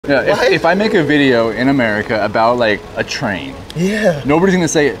Yeah, if I make a video in America about like a train, Yeah. nobody's gonna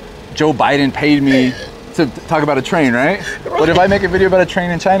say Joe Biden paid me to talk about a train, right? But if I make a video about a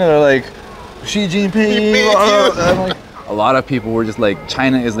train in China, they're like, Xi Jinping. I'm like, a lot of people were just like,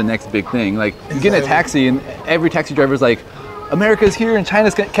 China is the next big thing. Like, you get in a taxi and every taxi driver's like, America's here and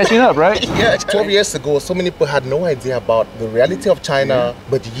China's catching up, right? Yeah, 12 years ago, so many people had no idea about the reality of China,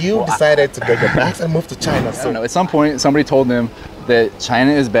 but you decided to get your bags and move to China. So, I don't know, at some point, somebody told them that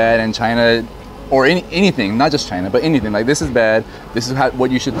China is bad and China, or anything, not just China, but anything, like this is bad, this is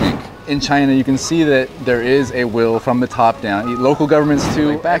what you should think. In China, you can see that there is a will from the top down. Local governments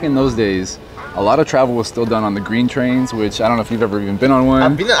too. Like back in those days, a lot of travel was still done on the green trains, which I don't know if you've ever even been on one.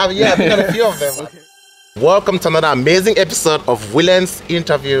 I've been on a few of them. Okay. Welcome to another amazing episode of Willene's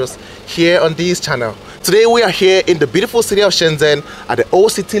interviews here on this channel. Today we are here in the beautiful city of Shenzhen at the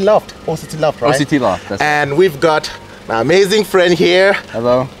OCT Loft. OCT Loft, right? OCT Loft, that's and we've got my amazing friend here.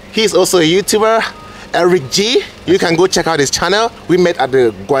 Hello. He's also a YouTuber, Eric G. You can go check out his channel. We met at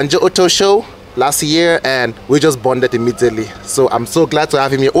the Guangzhou Auto Show last year and we just bonded immediately. So I'm so glad to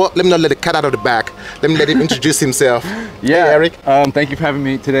have him here. Oh, let me not let the cat out of the bag. Let me let him introduce himself. Yeah, hey, Eric. Thank you for having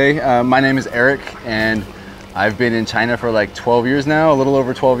me today. My name is Eric and I've been in China for like 12 years now, a little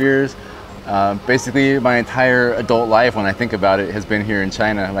over 12 years. Basically my entire adult life, when I think about it, has been here in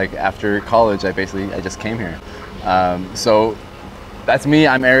China. Like after college, I just came here. So that's me.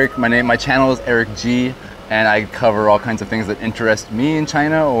 I'm Eric. My channel is Eric G, and I cover all kinds of things that interest me in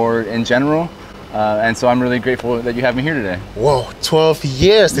China or in general. And so I'm really grateful that you have me here today. Whoa, 12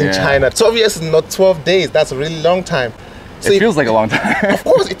 years in China. 12 years is not 12 days. That's a really long time. So it feels like a long time. Of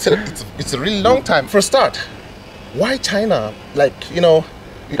course, it's a really long time. For a start, why China? Like, you know.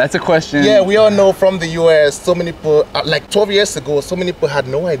 That's a question. Yeah, we all know from the US, so many people, like 12 years ago, so many people had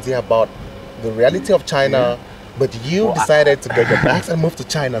no idea about the reality of China. But you decided to get your bags and move to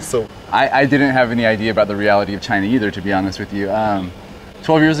China, so. I didn't have any idea about the reality of China either, to be honest with you.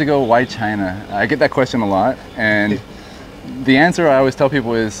 12 years ago, why China? I get that question a lot, and the answer I always tell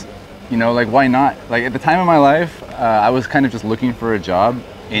people is, you know, like, why not? Like, at the time of my life, I was kind of just looking for a job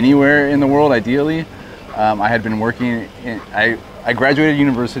anywhere in the world, ideally. I had been working I graduated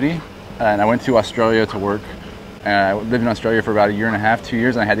university, and I went to Australia to work. I lived in Australia for about a year and a half, 2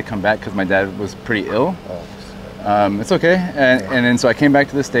 years, and I had to come back because my dad was pretty ill. It's okay, and then so I came back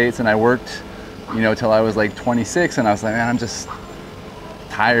to the States and I worked, you know, till I was like 26, and I was like, man, I'm just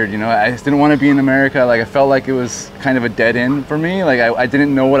tired, you know. I just didn't want to be in America. Like I felt like it was kind of a dead end for me. Like I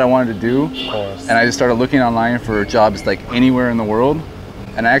didn't know what I wanted to do, and I just started looking online for jobs like anywhere in the world,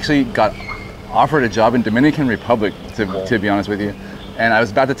 and I actually got offered a job in Dominican Republic, to be honest with you, and I was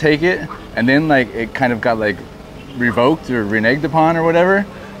about to take it, and then like it kind of got like revoked or reneged upon or whatever,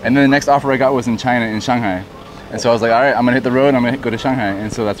 and then the next offer I got was in China, in Shanghai. And so I was like, all right, I'm gonna hit the road, I'm gonna go to Shanghai.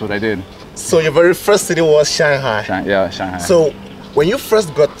 And so that's what I did. So your very first city was Shanghai? Yeah, Shanghai. So when you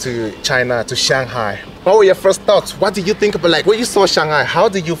first got to China, to Shanghai, what were your first thoughts? What did you think about, like when you saw Shanghai, how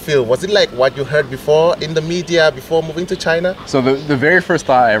did you feel? Was it like what you heard before in the media before moving to China? So the very first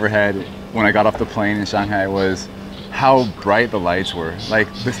thought I ever had when I got off the plane in Shanghai was how bright the lights were. Like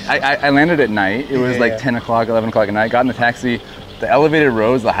I landed at night, it was like 10 o'clock, 11 o'clock at night, got in the taxi. The elevated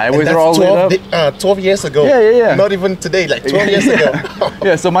roads, the highways are all lit up. 12 years ago. Yeah. Not even today, like 12 years ago.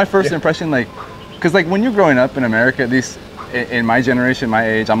 Yeah, so my first impression, like, because like when you're growing up in America, at least in my generation, my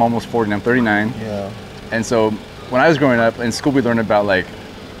age, I'm almost 40 and I'm 39. Yeah. And so when I was growing up in school, we learned about like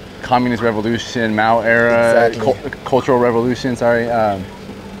communist revolution, Mao era, cultural revolution, sorry.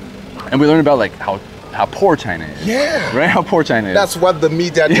 And we learned about like how poor China is. Yeah. Right, how poor China is. That's what the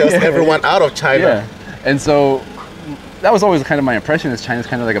media tells everyone out of China. Yeah. And so that was always kind of my impression, is China's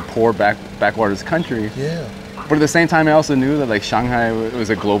kind of like a poor backwaters country. Yeah. But at the same time, I also knew that like Shanghai was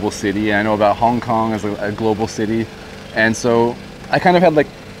a global city. I know about Hong Kong as a global city. And so I kind of had like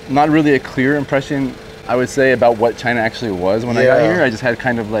not really a clear impression, I would say, about what China actually was when I got here. I just had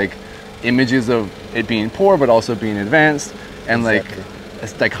kind of like images of it being poor, but also being advanced, and like a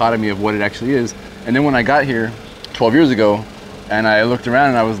dichotomy of what it actually is. And then when I got here 12 years ago and I looked around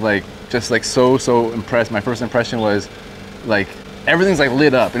and I was like, just like so impressed. My first impression was like everything's like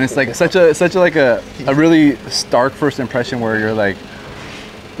lit up, and it's like such a really stark first impression where you're like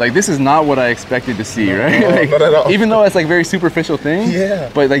this is not what I expected to see, right? Like, not at all. Even though it's like very superficial thing,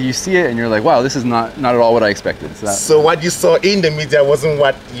 but like you see it and you're like, wow, this is not at all what I expected. So what you saw in the media wasn't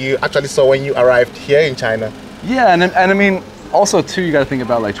what you actually saw when you arrived here in China. Yeah, and I mean, also too, you got to think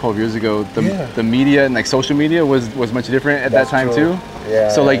about like 12 years ago, the media and like social media was much different at that time too. Yeah.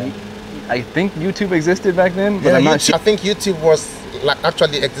 So like, I think YouTube existed back then, but I'm not sure. I think YouTube was like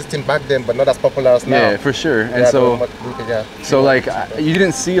actually existing back then, but not as popular as now. Yeah, for sure. And Yeah, so, but yeah. so like you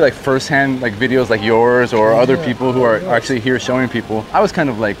didn't see like firsthand like videos like yours or other people who are actually here showing people. I was kind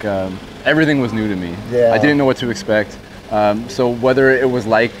of like everything was new to me. Yeah. I didn't know what to expect. So whether it was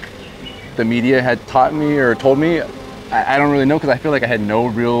like the media had taught me or told me, I don't really know, because I feel like I had no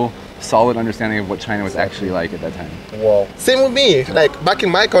real solid understanding of what China was actually like at that time. Wow. Same with me. Like back in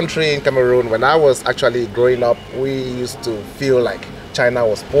my country in Cameroon, when I was actually growing up, we used to feel like China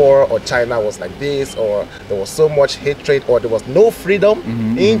was poor, or China was like this, or there was so much hatred, or there was no freedom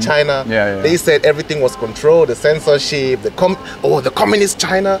in China. They said everything was controlled, the censorship, the communist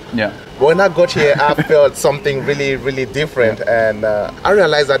China. Yeah. When I got here, I felt something really, really different, and I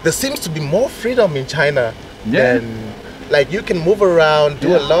realized that there seems to be more freedom in China than, like, you can move around,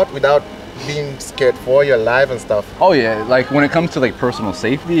 do a lot without being scared for your life and stuff. Oh yeah, like when it comes to like personal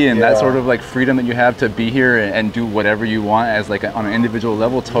safety and that sort of like freedom that you have to be here and do whatever you want as like on an individual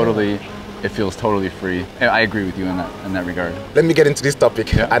level, totally, it feels totally free. I agree with you in that regard. Let me get into this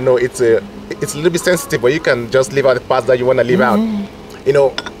topic. I know it's a little bit sensitive, but you can just leave out the parts that you want to leave out. You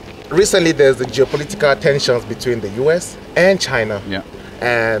know, recently there's the geopolitical tensions between the US and China. Yeah.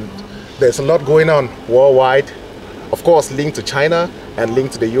 And there's a lot going on worldwide. Of course, linked to China and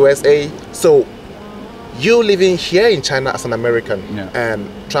linked to the USA. So, you living here in China as an American and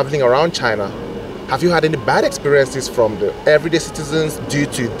traveling around China, have you had any bad experiences from the everyday citizens due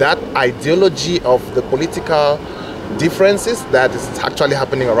to that ideology of the political differences that is actually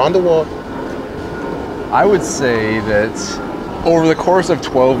happening around the world? I would say that over the course of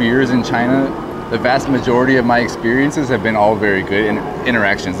 12 years in China, the vast majority of my experiences have been all very good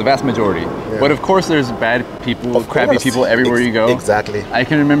interactions, the vast majority. But of course there's bad people, crappy people everywhere you go. Exactly. I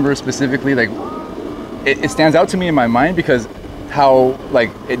can remember specifically, like, it stands out to me in my mind because how,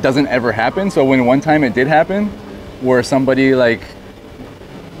 like, it doesn't ever happen. So when one time it did happen, where somebody like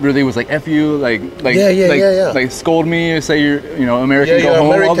really was like F you, like scold me, say you're American, go home,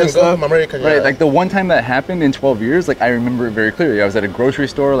 American, all this go stuff. home, American, right, like the one time that happened in 12 years, like I remember it very clearly. I was at a grocery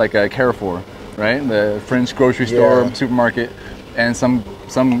store, like a Carrefour, right? The French grocery store, supermarket, and some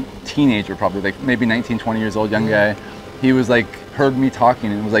teenager, probably like maybe 19, 20 years old, young guy, he was like, heard me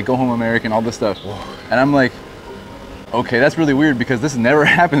talking and was like, go home American, all this stuff. And I'm like, okay, that's really weird because this never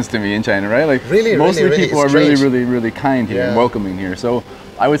happens to me in China, right? Like most of the people are really kind here and welcoming here. So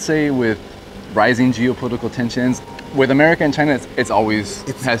I would say with rising geopolitical tensions, with America and China, it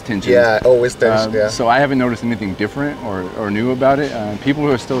has tensions. Yeah, always tension. So I haven't noticed anything different or new about it. People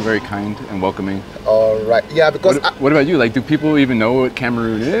are still very kind and welcoming. All right. Yeah, because what about you? Like, do people even know what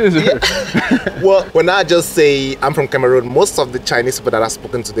Cameroon is? Well, when I just say I'm from Cameroon, most of the Chinese people that I've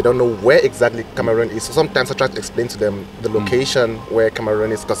spoken to, they don't know where exactly Cameroon is. So sometimes I try to explain to them the location where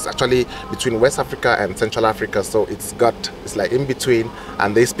Cameroon is, because it's actually between West Africa and Central Africa. So it's like in between,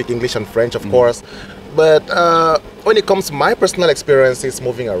 and they speak English and French, of course. But when it comes to my personal experiences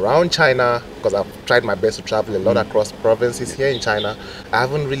moving around China, because I've tried my best to travel a lot across provinces here in China, I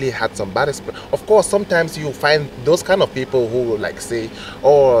haven't really had some bad experience. Of course, sometimes you find those kind of people who like say,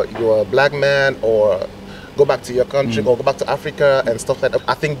 oh, you're a black man, or go back to your country, or go back to Africa and stuff like that.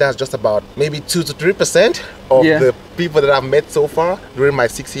 I think that's just about maybe 2 to 3% of the people that I've met so far during my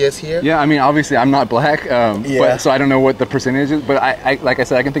 6 years here. Yeah, I mean, obviously I'm not black, but, so I don't know what the percentage is, but I like I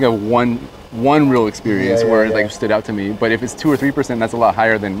said, I can think of one real experience where it like stood out to me. But if it's 2 or 3%, that's a lot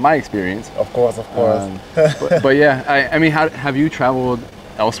higher than my experience. Of course. But yeah, I mean, have you traveled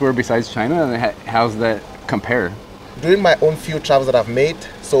elsewhere besides China, and how's that compare? During my own few travels that I've made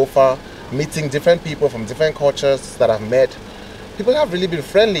so far, meeting different people from different cultures that I've met, people have really been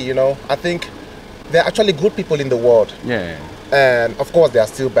friendly, you know. I think they're actually good people in the world. Yeah. And of course, there are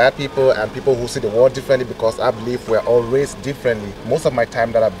still bad people and people who see the world differently, because I believe we're all raised differently. Most of my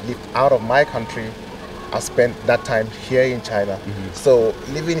time that I've lived out of my country, I spent that time here in China. So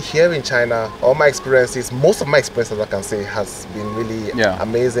living here in China, all my experiences, most of my experiences, I can say, has been really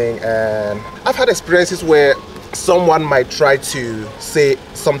amazing. And I've had experiences where someone might try to say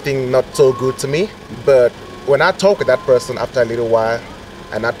something not so good to me, but when I talk with that person after a little while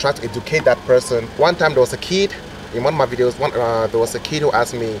and I try to educate that person, one time there was a kid in one of my videos, there was a kid who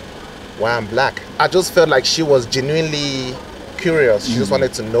asked me why I'm black. I just felt like she was genuinely curious. She just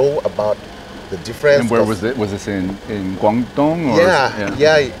wanted to know about the difference. And where was it? Was this in Guangdong?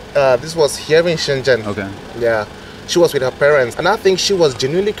 Or this was here in Shenzhen. Okay. Yeah, she was with her parents, and I think she was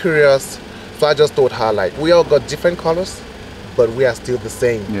genuinely curious. So I just told her, like, we all got different colors, but we are still the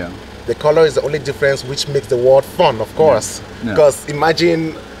same. Yeah. The color is the only difference, which makes the world fun, of course. Because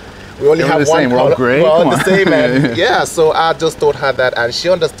imagine we only have one color. We're all gray. We're all the same, and so I just told her that, and she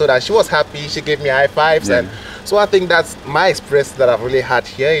understood, and she was happy. She gave me high fives, and So I think that's my experience that I've really had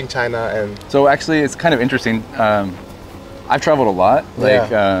here in China. And so actually, it's kind of interesting. I've traveled a lot,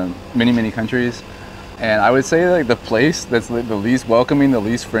 like many countries, and I would say like the place that's the least welcoming, the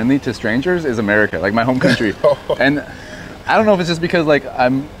least friendly to strangers is America, like my home country. And I don't know if it's just because like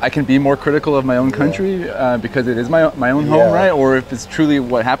I can be more critical of my own country because it is my own home, right? Or if it's truly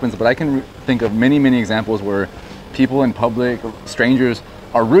what happens. But I can think of many examples where people in public, strangers,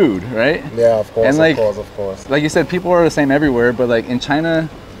 are rude, right? Yeah, of course, and like, of course. Like you said, people are the same everywhere, but like in China,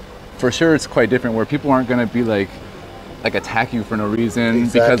 for sure, it's quite different. Where people aren't going to be like attack you for no reason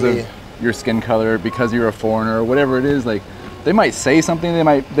because of your skin color, because you're a foreigner, or whatever it is. Like they might say something,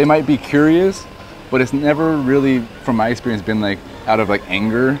 they might be curious, but it's never really, from my experience, been like out of like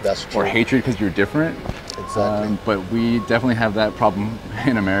anger or hatred because you're different. Exactly. But we definitely have that problem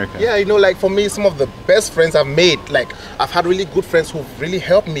in America. Yeah, you know, like for me, some of the best friends I've made, like I've had really good friends who've really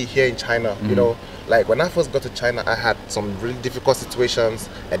helped me here in China. You know, like when I first got to China, I had some really difficult situations,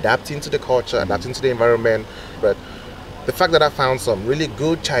 adapting to the culture, adapting to the environment. But the fact that I found some really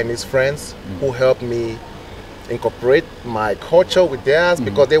good Chinese friends who helped me incorporate my culture with theirs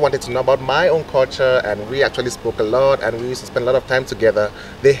because they wanted to know about my own culture, and we actually spoke a lot and we used to spend a lot of time together.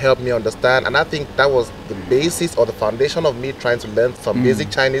 They helped me understand, and I think that was the basis or the foundation of me trying to learn some basic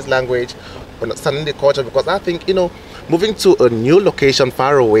Chinese language, understanding the culture, because I think, you know, moving to a new location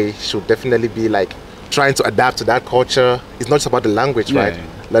far away should definitely be like trying to adapt to that culture. It's not just about the language, right?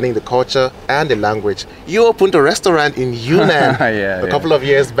 Learning the culture and the language. You opened a restaurant in Yunnan a couple of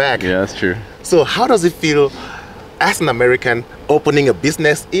years back. Yeah, that's true. So how does it feel as an American opening a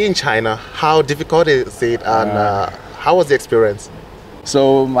business in China? How difficult is it, and how was the experience?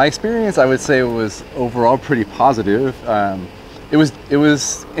 So my experience, I would say, was overall pretty positive. It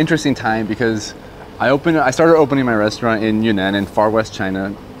was interesting time because I started opening my restaurant in Yunnan in far west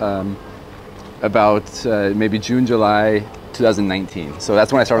China about maybe June, July 2019. So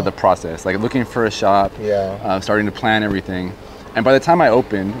that's when I started the process, like looking for a shop, starting to plan everything. And by the time I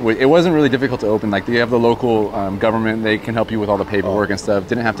opened, it wasn't really difficult to open. Like, you have the local government, they can help you with all the paperwork and stuff.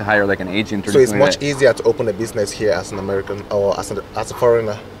 Didn't have to hire like an agent or so it's like much easier to open a business here as an American or as a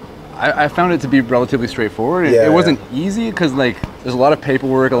foreigner? I found it to be relatively straightforward. It wasn't easy because like there's a lot of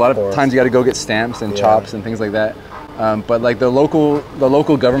paperwork. A lot of times you got to go get stamps and chops and things like that. But like the local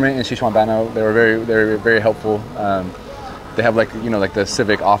government in Sichuanbano, they were very helpful. They have like, you know, like the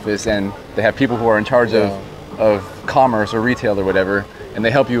civic office, and they have people who are in charge of commerce or retail or whatever, and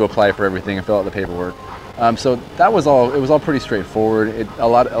they help you apply for everything and fill out the paperwork. So that was all. It was all pretty straightforward. A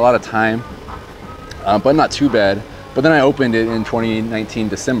lot of time, but not too bad. But then I opened it in 2019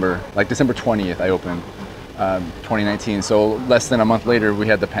 December, like December 20th. I opened 2019. So less than a month later, we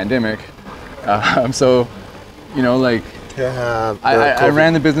had the pandemic. So, you know, like. I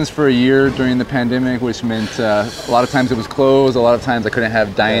ran the business for a year during the pandemic, which meant a lot of times it was closed. A lot of times I couldn't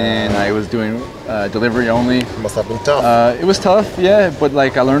have dine-in. I was doing delivery only. It must have been tough. It was tough, yeah, but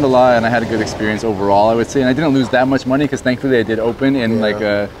like I learned a lot and I had a good experience overall, I would say. And I didn't lose that much money because thankfully I did open in like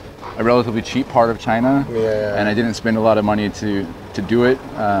a relatively cheap part of China, and I didn't spend a lot of money to do it.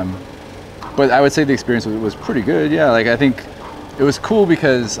 But I would say the experience was pretty good. Yeah, like I think. It was cool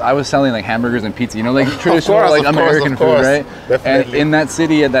because I was selling like hamburgers and pizza, you know, like traditional like American food, right? Definitely. And in that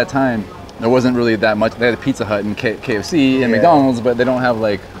city at that time, there wasn't really that much. They had a Pizza Hut and KFC and McDonald's, but they don't have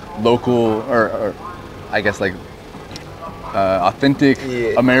like local or I guess like authentic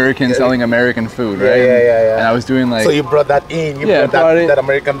American selling American food, right? And I was doing like. So you brought that in. You brought that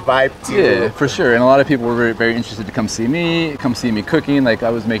American vibe too. Yeah, for sure. And a lot of people were very, very interested to come see me cooking. Like I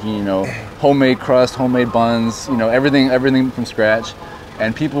was making, you know, homemade crust, homemade buns, you know, everything from scratch.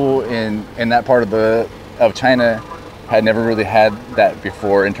 And people in that part of China had never really had that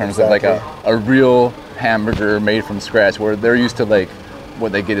before in terms of like a real hamburger made from scratch, where they're used to like.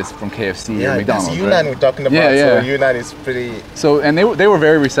 What they get is from KFC or McDonald's. It's Yunnan we're talking about, so Yunnan is pretty... So, and they were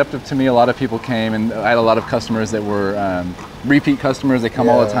very receptive to me. A lot of people came, and I had a lot of customers that were repeat customers. They come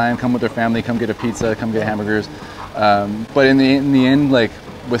all the time, come with their family, come get a pizza, come get hamburgers. But in the end, like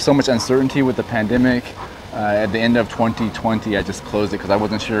with so much uncertainty with the pandemic, at the end of 2020, I just closed it because I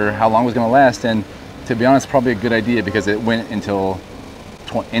wasn't sure how long it was going to last. And to be honest, probably a good idea because it went until...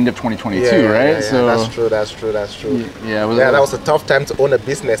 end of 2022, right? So that's true. That was a tough time to own a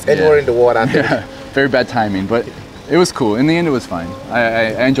business anywhere in the world, I think. Very bad timing, but it was cool. In the end, it was fine.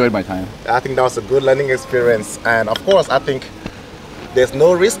 I enjoyed my time. I think that was a good learning experience, and of course, I think there's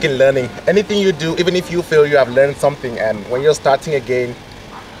no risk in learning. Anything you do, even if you feel you have learned something, and when you're starting again,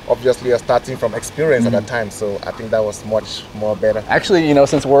 obviously you're starting from experience at that time, so I think that was much more better. Actually, you know,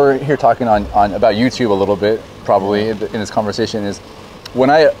 since we're here talking on about YouTube a little bit, probably in this conversation, is when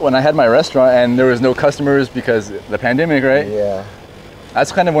I had my restaurant and there was no customers because the pandemic, right? Yeah.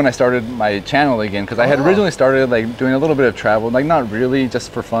 That's kind of when I started my channel again, because I had originally started like doing a little bit of travel, like not really,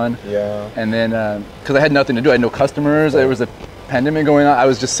 just for fun. Yeah. And then because I had nothing to do, I had no customers. There was a pandemic going on. I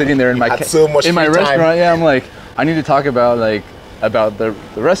was just sitting there in my restaurant. Yeah, I'm like, I need to talk about the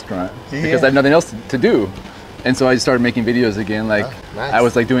restaurant because I have nothing else to do. And so I just started making videos again. Like nice. I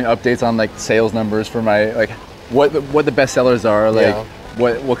was like doing updates on like sales numbers for my like what the best sellers are, like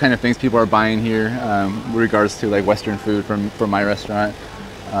what kind of things people are buying here with regards to like Western food from my restaurant.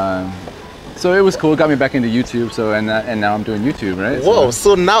 So it was cool. It got me back into YouTube. So and now I'm doing YouTube, right? Whoa!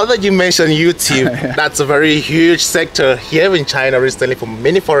 So now that you mentioned YouTube, that's a very huge sector here in China recently for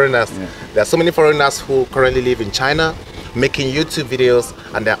many foreigners. Yeah. There are so many foreigners who currently live in China, making YouTube videos,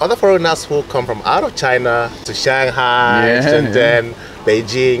 and there are other foreigners who come from out of China to Shanghai, Shenzhen,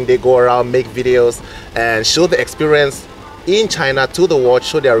 Beijing. They go around, make videos, and show the experience in China to the world,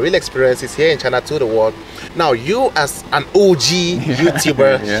 show their real experiences here in China to the world. Now, you as an OG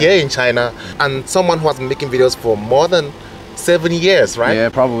YouTuber here in China, and someone who has been making videos for more than 7 years, right? Yeah,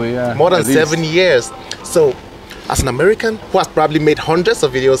 probably, yeah. More than 7 years. So, as an American who has probably made hundreds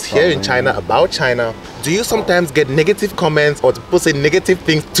of videos here in China about China, do you sometimes get negative comments, or people say negative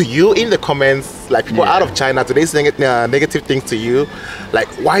things to you in the comments, like people out of China, do they say negative things to you? Like,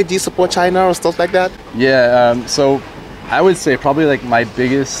 why do you support China or stuff like that? Yeah, so I would say probably like my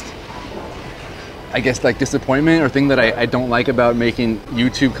biggest, I guess, like disappointment or thing that I don't like about making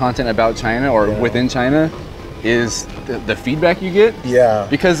YouTube content about China or within China is the feedback you get. Yeah.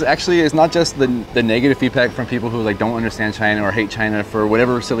 Because actually it's not just the negative feedback from people who like don't understand China or hate China for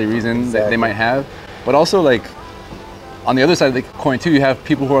whatever silly reason that they might have, but also like on the other side of the coin too, you have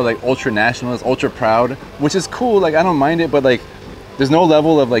people who are like ultra nationalists, ultra proud, which is cool. Like I don't mind it, but like there's no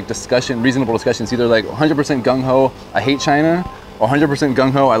level of like discussion, reasonable discussion. It's either like 100% gung-ho, I hate China, or 100%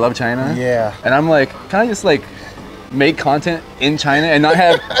 gung-ho, I love China. Yeah. And I'm like, can I just like make content in China and not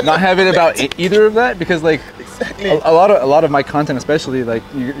have it about either of that? Because like a lot of my content, especially like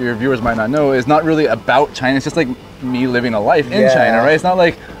your viewers might not know, is not really about China. It's just like me living a life in China, right? It's not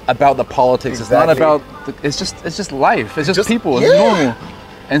like about the politics. It's not about it's just life. It's just people. It's normal.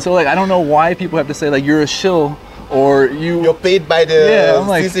 And so like I don't know why people have to say like you're a shill, or you're paid by the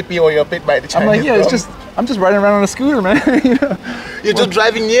CCP, or you're paid by the Chinese. I'm like, I'm just riding around on a scooter, man. You're just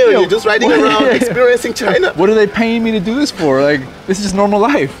driving you're just riding around, experiencing China. What are they paying me to do this for? Like, this is just normal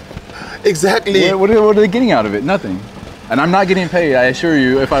life. Exactly. What are they getting out of it? Nothing. And I'm not getting paid, I assure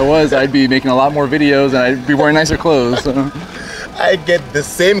you. If I was, I'd be making a lot more videos and I'd be wearing nicer clothes. So. I get the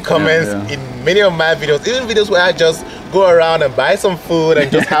same comments in many of my videos, even videos where I just go around and buy some food and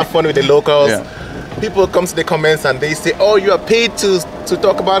just have fun with the locals. People come to the comments and they say, oh, you are paid to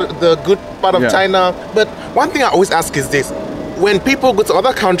talk about the good part of China. But one thing I always ask is this: when people go to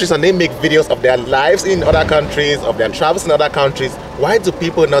other countries and they make videos of their lives in other countries, of their travels in other countries, why do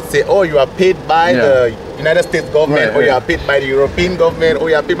people not say, oh, you are paid by the United States government, or you are paid by the European government, or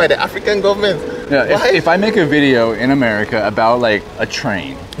you are paid by the African government? Yeah, if I make a video in America about like a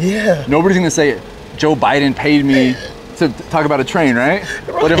train, nobody's gonna say, Joe Biden paid me to talk about a train, right?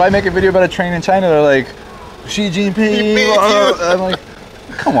 But if I make a video about a train in China, they're like, Xi Jinping. I'm like,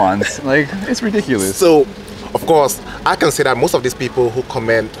 come on, like it's ridiculous. So, of course, I can say that most of these people who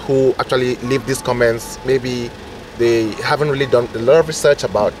comment, who actually leave these comments, maybe they haven't really done a lot of research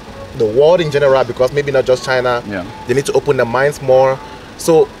about the world in general, because maybe not just China. They need to open their minds more.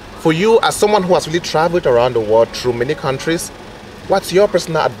 So, for you, as someone who has really traveled around the world through many countries, what's your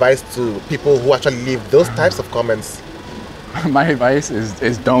personal advice to people who actually leave those types of comments? My advice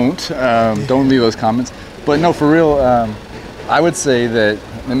is don't leave those comments. But no, for real, I would say that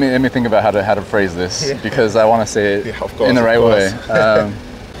let me think about how to phrase this, because I want to say it in the right way.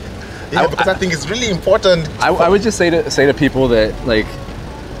 Because I think it's really important. I would just say to people that like,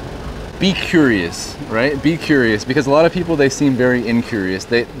 be curious, right? Be curious, because a lot of people, they seem very incurious.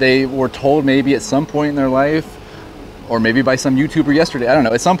 They were told maybe at some point in their life, or maybe by some YouTuber yesterday, I don't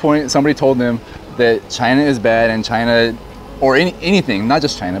know, at some point somebody told them that China is bad, and China, or anything, not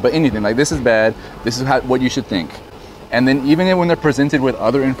just China, but anything, like this is bad, this is what you should think. And then even when they're presented with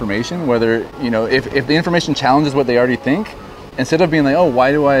other information, whether, you know, if the information challenges what they already think, instead of being like, oh,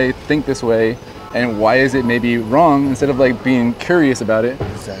 why do I think this way? And why is it maybe wrong? Instead of like being curious about it,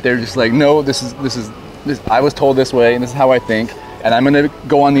 they're just like, no, this is I was told this way, and this is how I think, and I'm gonna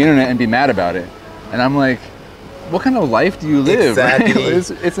go on the internet and be mad about it. And I'm like, what kind of life do you live? Exactly.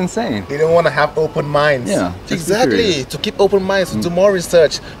 Right? It's insane. They don't want to have open minds. Yeah, exactly. To keep open minds, to do more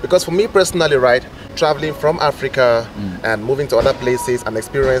research. Because for me personally, right, traveling from Africa and moving to other places and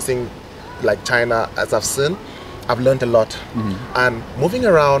experiencing like China, as I've seen, I've learned a lot. And moving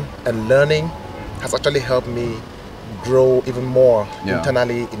around and learning has actually helped me grow even more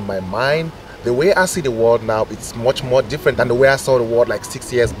internally in my mind. The way I see the world now, it's much more different than the way I saw the world like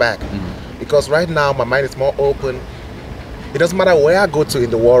 6 years back. Because right now, my mind is more open. It doesn't matter where I go to in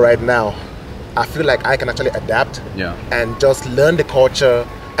the world right now, I feel like I can actually adapt and just learn the culture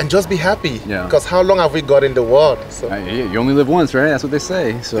and just be happy. Because how long have we got in the world? So you only live once, right? That's what they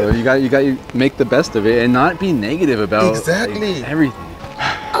say. So you got to make the best of it and not be negative about like, everything.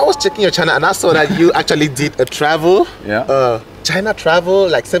 I was checking your channel and I saw that you actually did a travel. China travel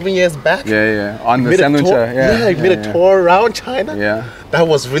like 7 years back. On the Sanluncha. You made a tour around China. That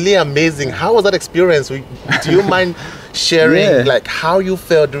was really amazing. How was that experience? Do you mind sharing like how you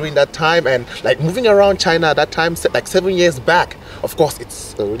felt during that time and like moving around China at that time, like 7 years back? Of course,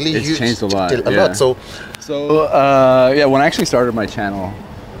 it's a really huge. It's changed a lot. So when I actually started my channel,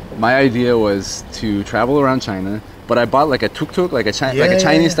 my idea was to travel around China. But I bought like a tuk-tuk, like a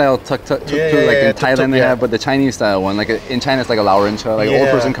Chinese style tuk-tuk, like in Thailand they have, but the Chinese style one. Like in China it's like a laorencha, like an old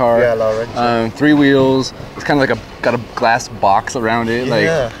person car. 3 wheels. It's kind of like got a glass box around it.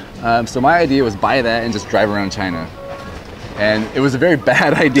 So my idea was buy that and just drive around China. And it was a very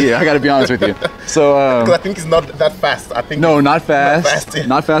bad idea, I gotta be honest with you. So I think it's not that fast. I think not fast.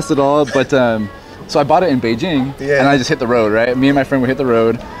 Not fast at all. But so I bought it in Beijing and I just hit the road, right? Me and my friend would hit the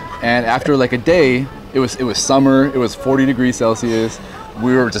road, and after like a day, it was summer. It was 40 degrees Celsius.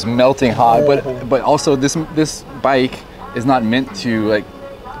 We were just melting hot. But also this bike is not meant to like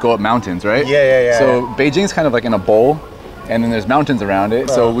go up mountains, right? So Beijing's kind of like in a bowl, and then there's mountains around it.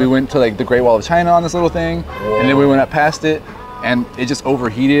 So we went to like the Great Wall of China on this little thing, and then we went up past it, and it just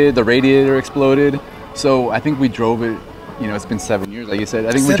overheated. The radiator exploded. So I think we drove it. You know, it's been 7 years, like you said.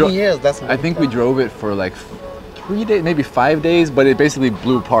 I think 7 years. That's. I think we drove it for like 3 days, maybe 5 days, but it basically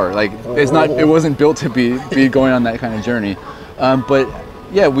blew apart. Like it wasn't built to be going on that kind of journey. But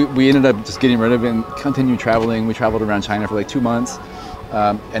yeah, we ended up just getting rid of it and continued traveling. We traveled around China for like 2 months,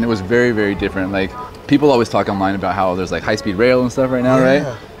 and it was very, very different. Like people always talk online about how there's like high-speed rail and stuff right now, right?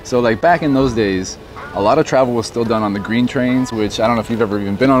 So like back in those days, a lot of travel was still done on the green trains, which I don't know if you've ever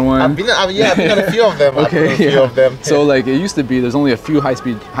even been on one. I've been on a few of them. So like it used to be, there's only a few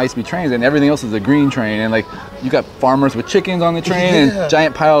high-speed trains, and everything else is a green train. And like you got farmers with chickens on the train and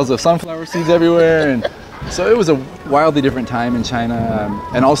giant piles of sunflower seeds everywhere. And so it was a wildly different time in China.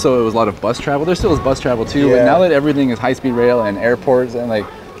 And also it was a lot of bus travel. There still is bus travel too, but now that everything is high-speed rail and airports and like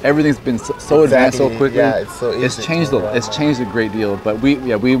everything's been so advanced so quickly. It's so easy. It's changed a great deal. But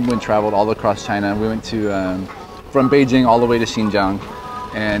we went traveled all across China. We went to from Beijing all the way to Xinjiang.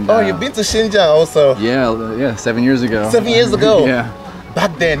 And you've been to Xinjiang also? Yeah, 7 years ago. 7 years ago.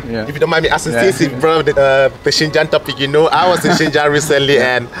 Back then, if you don't mind me asking, since you brought the Xinjiang topic, you know, I was in Xinjiang recently,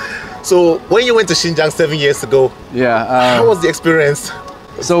 and so when you went to Xinjiang 7 years ago, how was the experience?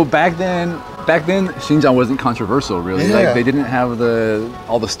 So back then Xinjiang wasn't controversial really. Like they didn't have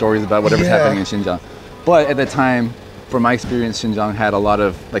all the stories about whatever's happening in Xinjiang. But at the time, from my experience, Xinjiang had a lot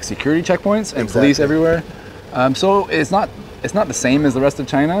of like security checkpoints and police everywhere. So it's not the same as the rest of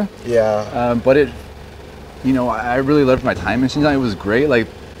China. But it, you know, I really loved my time in Xinjiang. It was great. Like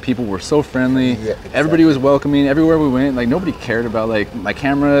people were so friendly. Everybody was welcoming. Everywhere we went, like nobody cared about like my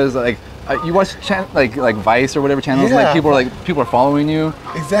cameras. Like you watch like Vice or whatever channels. Like people are following you.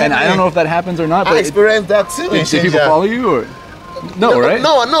 And I don't know if that happens or not. But I experienced that too. Did people follow you or? No, right?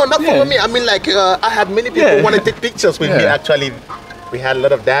 No, not follow me. I mean, like I had many people want to take pictures with me. Actually, we had a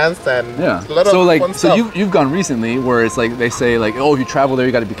lot of dance and a lot of fun stuff. So you've gone recently where it's like they say like, oh, if you travel there,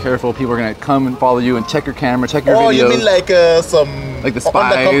 you got to be careful. People are gonna come and follow you and check your camera, check your videos. Oh, you mean like some like the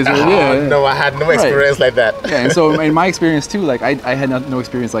spies? No, I had no experience like that. And so in my experience too, like I had no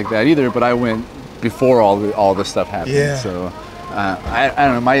experience like that either. But I went before all this stuff happened. So I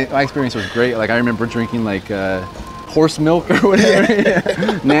don't know. My experience was great. Like I remember drinking like horse milk or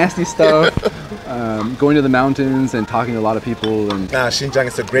whatever, nasty stuff. Going to the mountains and talking to a lot of people. And Xinjiang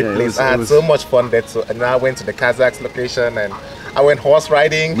is a great place. I had so much fun there. So, and I went to the Kazakhs location and I went horse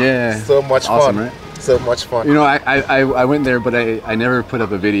riding. So much fun. Right? So much fun. You know, I went there, but I never put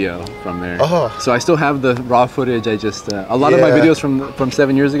up a video from there. So I still have the raw footage. I just a lot of my videos from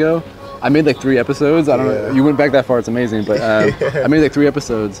 7 years ago. I made like 3 episodes. I don't know. You went back that far. It's amazing. But I made like 3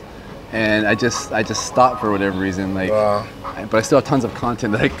 episodes. And I just stopped for whatever reason, like, but I still have tons of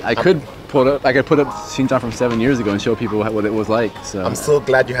content that I could put up. I could put up Xinjiang from 7 years ago and show people what it was like. So I'm so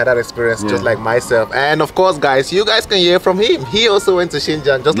glad you had that experience, just like myself. And of course, guys, you guys can hear from him. He also went to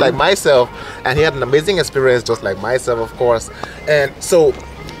Xinjiang, just like myself, and he had an amazing experience, just like myself, of course. And so,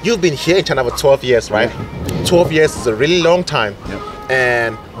 you've been here in China for 12 years, right? 12 years is a really long time.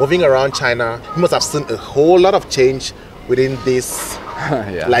 And moving around China, you must have seen a whole lot of change within this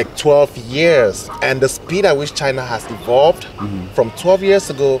Yeah. like 12 years. And the speed at which China has evolved from 12 years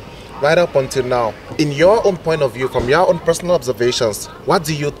ago right up until now. In your own point of view, from your own personal observations, what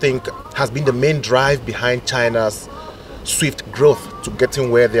do you think has been the main drive behind China's swift growth to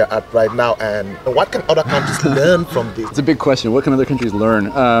getting where they're at right now? And what can other countries learn from this? It's a big question. What can other countries learn?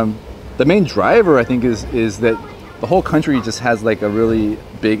 The main driver, I think, is that the whole country just has like a really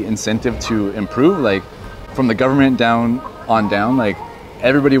big incentive to improve. Like from the government down on down, like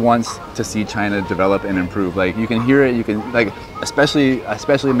everybody wants to see China develop and improve. Like you can hear it, you can like,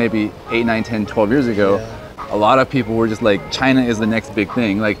 especially maybe 8, 9, 10, 12 years ago, a lot of people were just like, China is the next big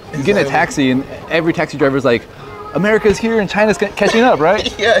thing. Like you get in a taxi and every taxi driver's like, America's here and China's catching up,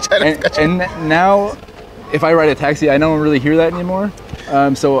 right? Yeah, China's catching up. And now, if I ride a taxi, I don't really hear that anymore.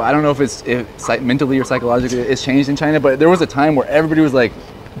 So I don't know if it's mentally or psychologically it's changed in China, but there was a time where everybody was like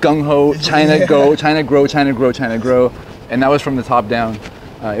gung-ho, China go, China grow, China grow, China grow. And that was from the top down.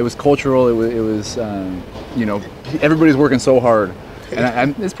 It was cultural, it was you know, everybody's working so hard.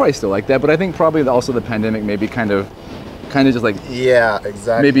 And it's probably still like that, but I think probably also the pandemic maybe kind of just like, yeah,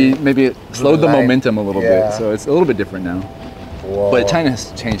 exactly. Maybe it slowed the momentum a little bit. So it's a little bit different now. Whoa. But China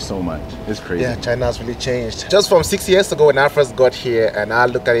has changed so much. It's crazy. Yeah, China has really changed. Just from 6 years ago when I first got here and I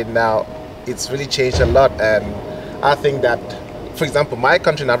look at it now, it's really changed a lot. And I think that, for example, my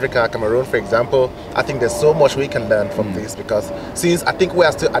country in Africa, Cameroon, for example, I think there's so much we can learn from this, because since I think we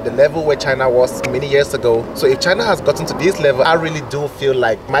are still at the level where China was many years ago. So if China has gotten to this level, I really do feel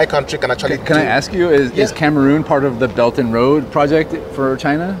like my country can actually Can I ask you, is Cameroon part of the Belt and Road project for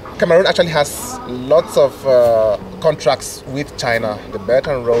China? Cameroon actually has lots of contracts with China, the Belt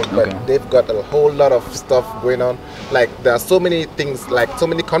and Road, but they've got a whole lot of stuff going on. Like there are so many things, like so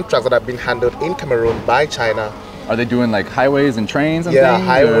many contracts that have been handled in Cameroon by China. Are they doing like highways and trains and things? Yeah,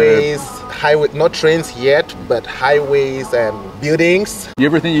 highway, not trains yet, but highways and buildings. Do you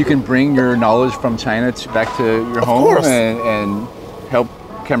ever think you can bring your knowledge from China back to your home and help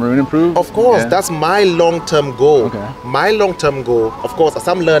Cameroon improve? Of course, that's my long-term goal. My long-term goal, of course, as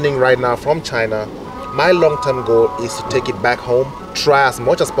I'm learning right now from China, my long-term goal is to take it back home, try as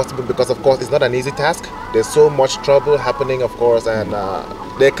much as possible, because of course it's not an easy task. There's so much trouble happening, of course, and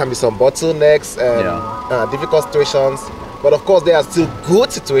there can be some bottlenecks and difficult situations, but of course there are still good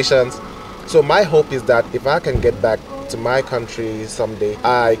situations. So my hope is that if I can get back to my country someday,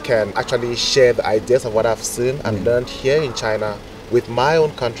 I can actually share the ideas of what I've seen and learned here in China with my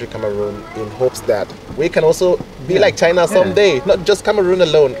own country, Cameroon, in hopes that we can also be like China someday. Not just Cameroon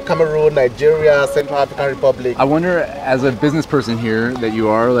alone, Cameroon, Nigeria, Central African Republic. I wonder, as a business person here that you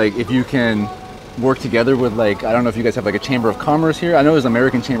are, like if you can work together with, like, I don't know if you guys have like a Chamber of Commerce here. I know there's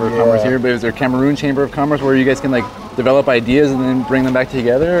American Chamber of Commerce here, but is there Cameroon Chamber of Commerce where you guys can like develop ideas and then bring them back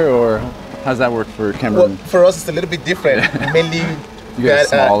together, or how's that work for Cameroon? Well, for us it's a little bit different. Mainly via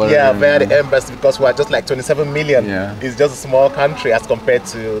the embassy, because we're just like 27 million. It's just a small country as compared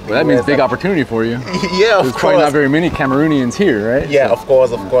to the that means big opportunity for you. There's probably not very many Cameroonians here, right? Yeah, of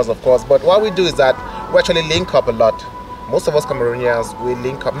course. But what we do is that we actually link up a lot. Most of us Cameroonians, we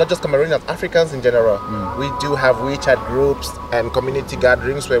link up, not just Cameroonians, Africans in general. We do have WeChat groups and community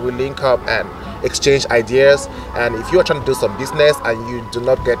gatherings where we link up and exchange ideas. And if you are trying to do some business and you do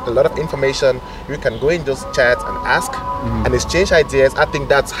not get a lot of information, you can go in those chats and ask and exchange ideas. I think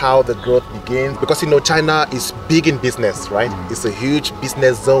that's how the growth begins, because you know China is big in business, right? It's a huge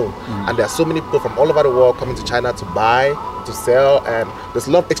business zone, and there are so many people from all over the world coming to China to buy, to sell, and there's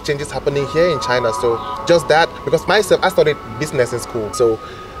a lot of exchanges happening here in China. So just that, because myself, I studied business in school, so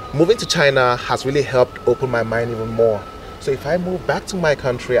moving to China has really helped open my mind even more. So if I move back to my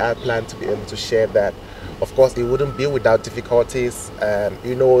country, I plan to be able to share that. Of course, it wouldn't be without difficulties, and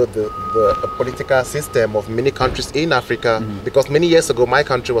you know the political system of many countries in Africa, because many years ago my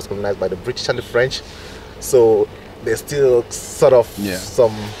country was colonized by the British and the French, so there's still sort of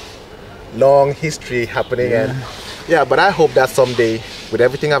some long history happening. And but I hope that someday, with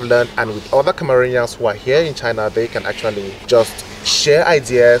everything I've learned and with other Cameroonians who are here in China, they can actually just share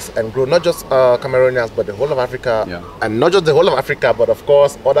ideas and grow, not just Cameroonians, but the whole of Africa. And not just the whole of Africa, but of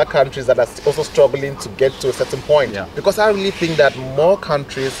course other countries that are also struggling to get to a certain point. Because I really think that more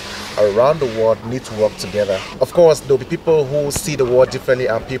countries around the world need to work together. Of course, there'll be people who see the world differently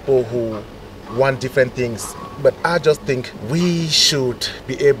and people who want different things, but I just think we should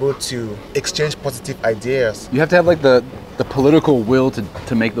be able to exchange positive ideas. You have to have like the political will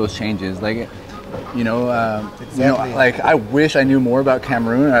to make those changes. Like, you know, like I wish I knew more about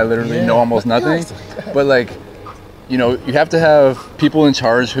Cameroon. I literally know almost nothing. But like, you know, you have to have people in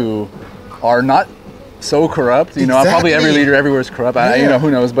charge who are not so corrupt. You know, probably every leader everywhere is corrupt. You know,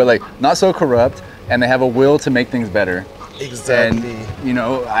 who knows? But like, not so corrupt, and they have a will to make things better. Exactly. And, you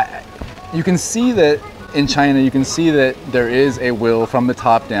know, you can see that in China. You can see that there is a will from the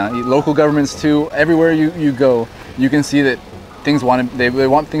top down. Local governments too. Everywhere you go, you can see that they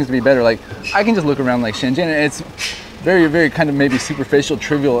want things to be better. Like, I can just look around like Shenzhen, and it's very, very kind of maybe superficial,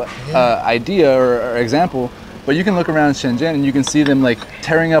 trivial idea or example. But you can look around Shenzhen and you can see them like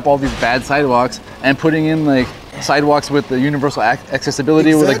tearing up all these bad sidewalks and putting in like sidewalks with the universal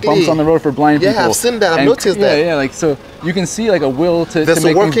accessibility with like bumps on the road for blind people. Yeah, I've seen that. I've noticed that. Yeah, like, so you can see like a will to make things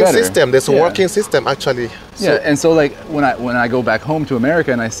better. There's a working system. There's a working system actually. So, yeah, and so like when I go back home to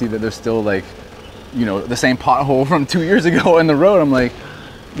America and I see that there's still like, you know, the same pothole from 2 years ago in the road, I'm like,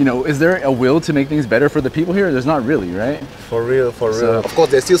 you know, is there a will to make things better for the people here? There's not really, right? For real. Of course,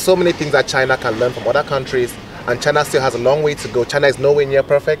 there's still so many things that China can learn from other countries, and China still has a long way to go. China is nowhere near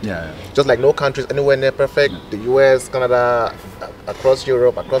perfect. Yeah. Just like no country is anywhere near perfect. The US, Canada, across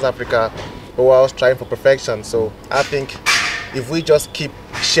Europe, across Africa, we're all striving for perfection. So I think if we just keep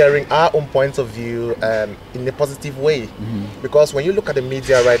sharing our own points of view and in a positive way, because when you look at the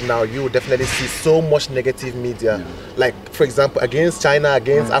media right now, you will definitely see so much negative media. Like, for example, against China,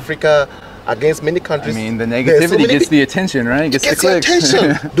 against Africa, against many countries. I mean, the negativity gets the attention, right? It gets the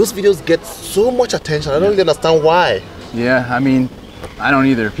attention. Those videos get so much attention. I don't really understand why. Yeah, I mean, I don't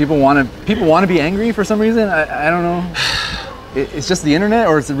either. People want to be angry for some reason. I don't know. It's just the internet,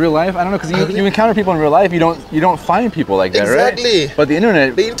 or it's in real life. I don't know, because you encounter people in real life. You don't find people like that, right? Exactly. But the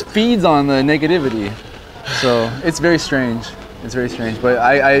internet feeds on the negativity, so it's very strange. It's very strange. But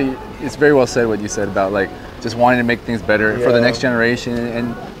it's very well said what you said about like just wanting to make things better for the next generation,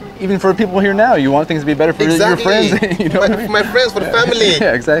 and even for people here now. You want things to be better for your friends. You know, for my friends, for the family.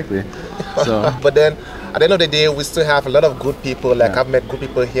 Yeah, exactly. So, but then at the end of the day, we still have a lot of good people. Like I've met good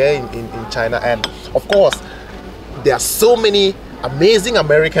people here in China, and of course, there are so many amazing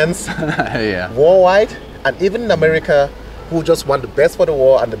Americans worldwide, and even in America, who just want the best for the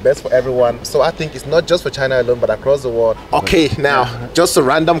world and the best for everyone. So I think it's not just for China alone, but across the world. Okay, now, just a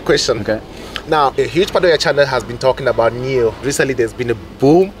random question. Okay. Now, a huge part of your channel has been talking about NIO. Recently, there's been a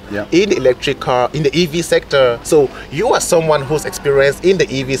boom in the electric car, in the EV sector. So you are someone who's experienced in the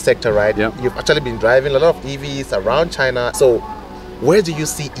EV sector, right? Yep. You've actually been driving a lot of EVs around China. So where do you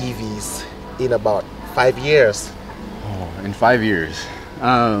see EVs in about 5 years? In 5 years.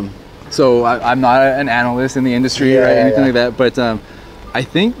 So I'm not an analyst in the industry or anything like that, but I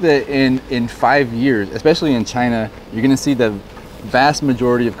think that in 5 years, especially in China, you're going to see the vast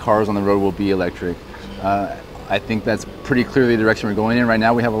majority of cars on the road will be electric. I think that's pretty clearly the direction we're going in. Right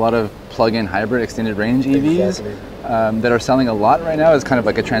now we have a lot of plug-in hybrid extended range EVs that are selling a lot right now as kind of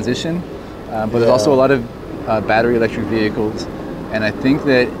like a transition, but there's also a lot of battery electric vehicles, and I think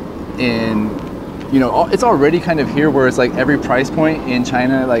that it's already kind of here where it's like every price point in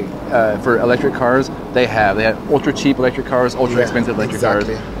China, like for electric cars, they have ultra cheap electric cars, ultra expensive electric cars.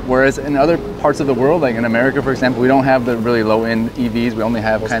 Whereas in other parts of the world, like in America, for example, we don't have the really low end EVs. We only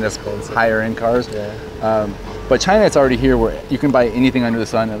have kind of higher end cars. But China, it's already here where you can buy anything under the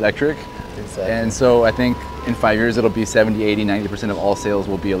sun electric. And so I think in 5 years, it'll be 70, 80, 90% of all sales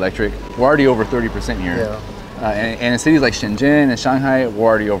will be electric. We're already over 30% here. And in cities like Shenzhen and Shanghai, we're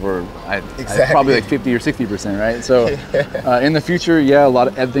already over probably like 50 or 60%, right? So in the future,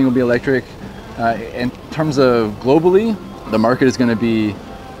 everything will be electric. In terms of globally, the market is going to be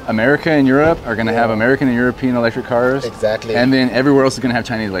America and Europe are going to have American and European electric cars. And then everywhere else is going to have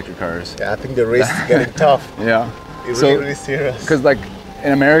Chinese electric cars. I think the race is getting tough. It's really serious. Because like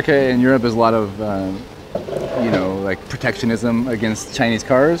in America and Europe, there's a lot of like protectionism against Chinese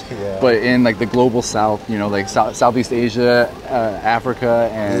cars, but in like the global South, like Southeast Asia, Africa,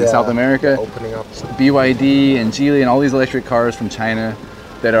 and South America, opening up. BYD and Geely and all these electric cars from China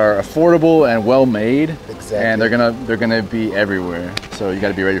that are affordable and well made, and they're gonna be everywhere. So you got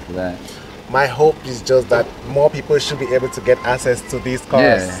to be ready for that. My hope is just that more people should be able to get access to these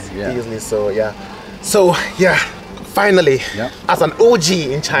cars easily. So finally, as an OG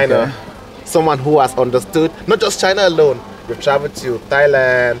in China. Someone who has understood, not just China alone. You've traveled to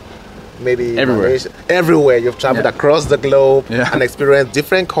Thailand, maybe everywhere. Malaysia, everywhere. You've traveled across the globe and experienced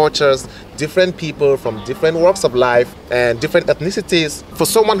different cultures, different people from different walks of life and different ethnicities. For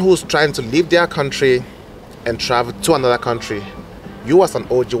someone who's trying to leave their country and travel to another country, you as an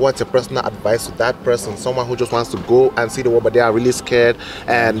OG, what's your personal advice to that person? Someone who just wants to go and see the world, but they are really scared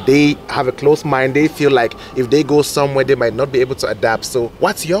and they have a closed mind. They feel like if they go somewhere, they might not be able to adapt. So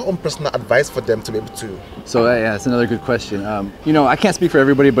what's your own personal advice for them to be able to? So that's another good question. I can't speak for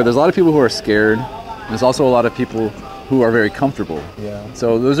everybody, but there's a lot of people who are scared. There's also a lot of people who are very comfortable. Yeah.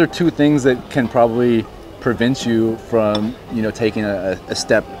 So those are two things that can probably prevent you from, you know, taking a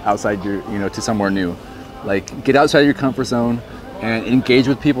step outside your, you know, to somewhere new. Like, get outside your comfort zone and engage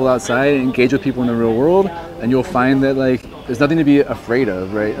with people outside, engage with people in the real world, and you'll find that, like, there's nothing to be afraid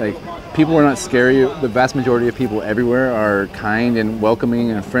of, right? Like, people are not scary. The vast majority of people everywhere are kind and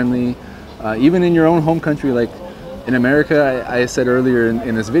welcoming and friendly. Even in your own home country, like in America, I said earlier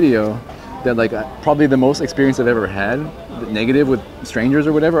in this video that, like, probably the most experience I've ever had, negative with strangers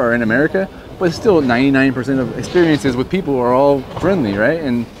or whatever, are in America. But still, 99% of experiences with people are all friendly, right?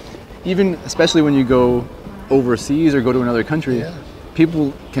 And even, especially when you go overseas or go to another country,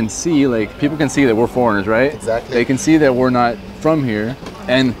 people can see that we're foreigners, right? Exactly. They can see that we're not from here,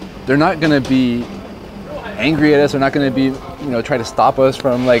 and they're not gonna be angry at us. They're not gonna be, you know, try to stop us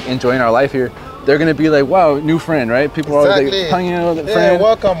from, like, enjoying our life here. They're gonna be like, wow, new friend, right? People are always like, you know, friend,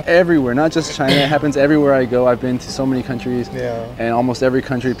 welcome. Everywhere, not just China. It happens everywhere I go. I've been to so many countries, and almost every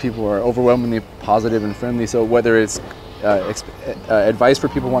country, people are overwhelmingly positive and friendly. So whether it's advice for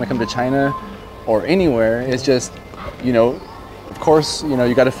people who want to come to China or anywhere, it's just, you know, of course, you know,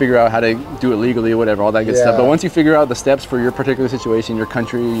 you got to figure out how to do it legally, whatever, all that good stuff. But once you figure out the steps for your particular situation, your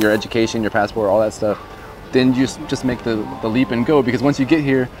country, your education, your passport, all that stuff, then you just make the leap and go. Because once you get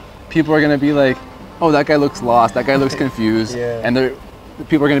here, people are going to be like, oh, that guy looks lost, that guy looks confused, and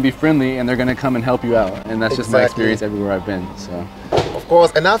people are going to be friendly, and they're going to come and help you out. And that's just my experience everywhere I've been. So, of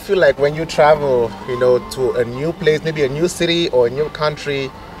course, and I feel like when you travel, you know, to a new place, maybe a new city or a new country,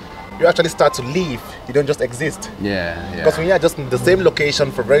 you actually start to live. You don't just exist. Because when you're just in the same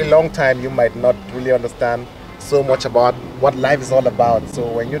location for a very long time, you might not really understand so much about what life is all about.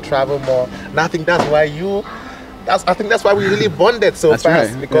 So when you travel more, and I think that's why I think that's why we really bonded so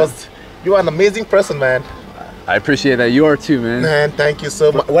fast, because you are an amazing person, man. I appreciate that. You are too, man. Man, thank you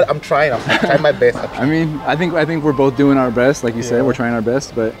so much. Well, I'm trying my best. I mean, I think we're both doing our best, like you said. We're trying our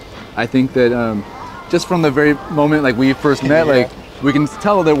best, but I think that just from the very moment, like, we first met, like, we can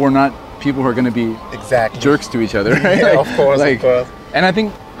tell that we're not people who are going to be jerks to each other, right? Yeah, like, of course. And I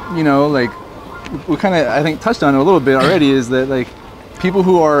think, you know, like, we kind of, I think, touched on it a little bit already, is that, like, people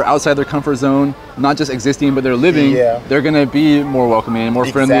who are outside their comfort zone, not just existing, but they're living, they're going to be more welcoming and more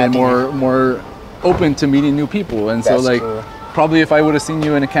friendly and more open to meeting new people. And so, like, probably if I would have seen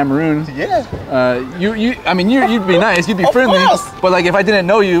you in a Cameroon, I mean, you'd be nice, you'd be friendly, but, like, if I didn't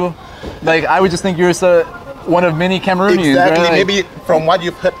know you, like, I would just think you're one of many Cameroonians. Exactly, right? Like, maybe from what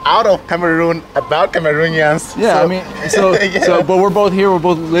you've heard out of Cameroon about Cameroonians. Yeah, so, I mean, so but we're both here. We're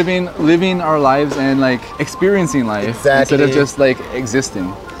both living our lives and, like, experiencing life instead of just, like,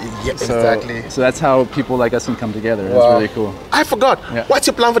 existing. Yeah, exactly. So that's how people like us can come together. That's really cool. I forgot. What's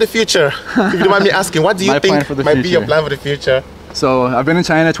your plan for the future? If you don't mind me asking, what do you think might be your plan for the future? So I've been in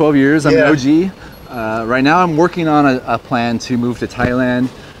China 12 years. I'm an OG. Right now I'm working on a plan to move to Thailand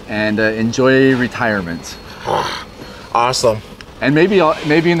and enjoy retirement. Awesome. And maybe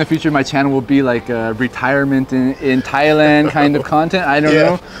in the future my channel will be like a retirement in Thailand kind of content. I don't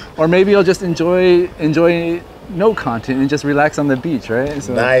know. Or maybe I'll just enjoy no content and just relax on the beach, right?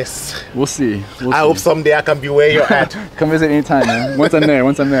 So nice. We'll see. I hope someday I can be where you're at. Come visit anytime, man. Once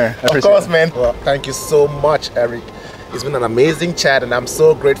I'm there. Of course, man. Well, thank you so much, Eric. It's been an amazing chat and I'm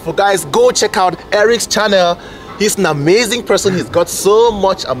so grateful. Guys, go check out Eric's channel. He's an amazing person. He's got so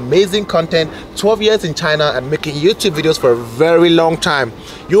much amazing content. 12 years in China and making YouTube videos for a very long time.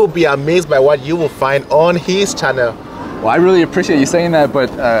 You'll be amazed by what you will find on his channel. Well, I really appreciate you saying that, but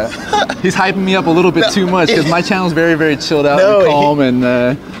he's hyping me up a little bit too much because my channel's very, very chilled out and calm,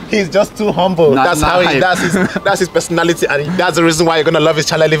 and he's just too humble. That's his personality, and that's the reason why you're gonna love his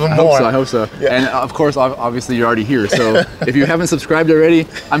channel even more. I hope so. Yeah. And of course, obviously, you're already here. So if you haven't subscribed already,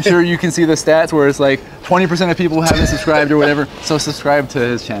 I'm sure you can see the stats where it's like 20% of people haven't subscribed or whatever. So subscribe to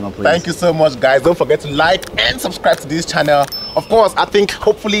his channel, please. Thank you so much, guys. Don't forget to like and subscribe to this channel. Of course, I think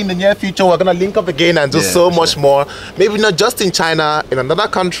hopefully in the near future we're gonna link up again and do so much more. Maybe not just in China, in another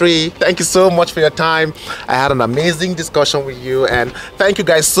country. Thank you so much for your time. I had an amazing discussion with you, and thank you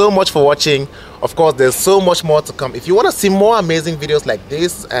guys so much for watching. Of course, there's so much more to come. If you want to see more amazing videos like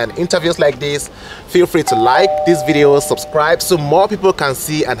this and interviews like this, feel free to like this video, subscribe so more people can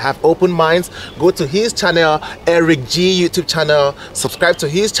see and have open minds. Go to his channel, Eric G YouTube channel. Subscribe to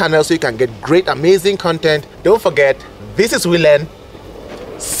his channel so you can get great, amazing content. Don't forget, this is Willene.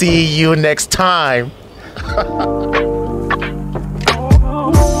 See you next time.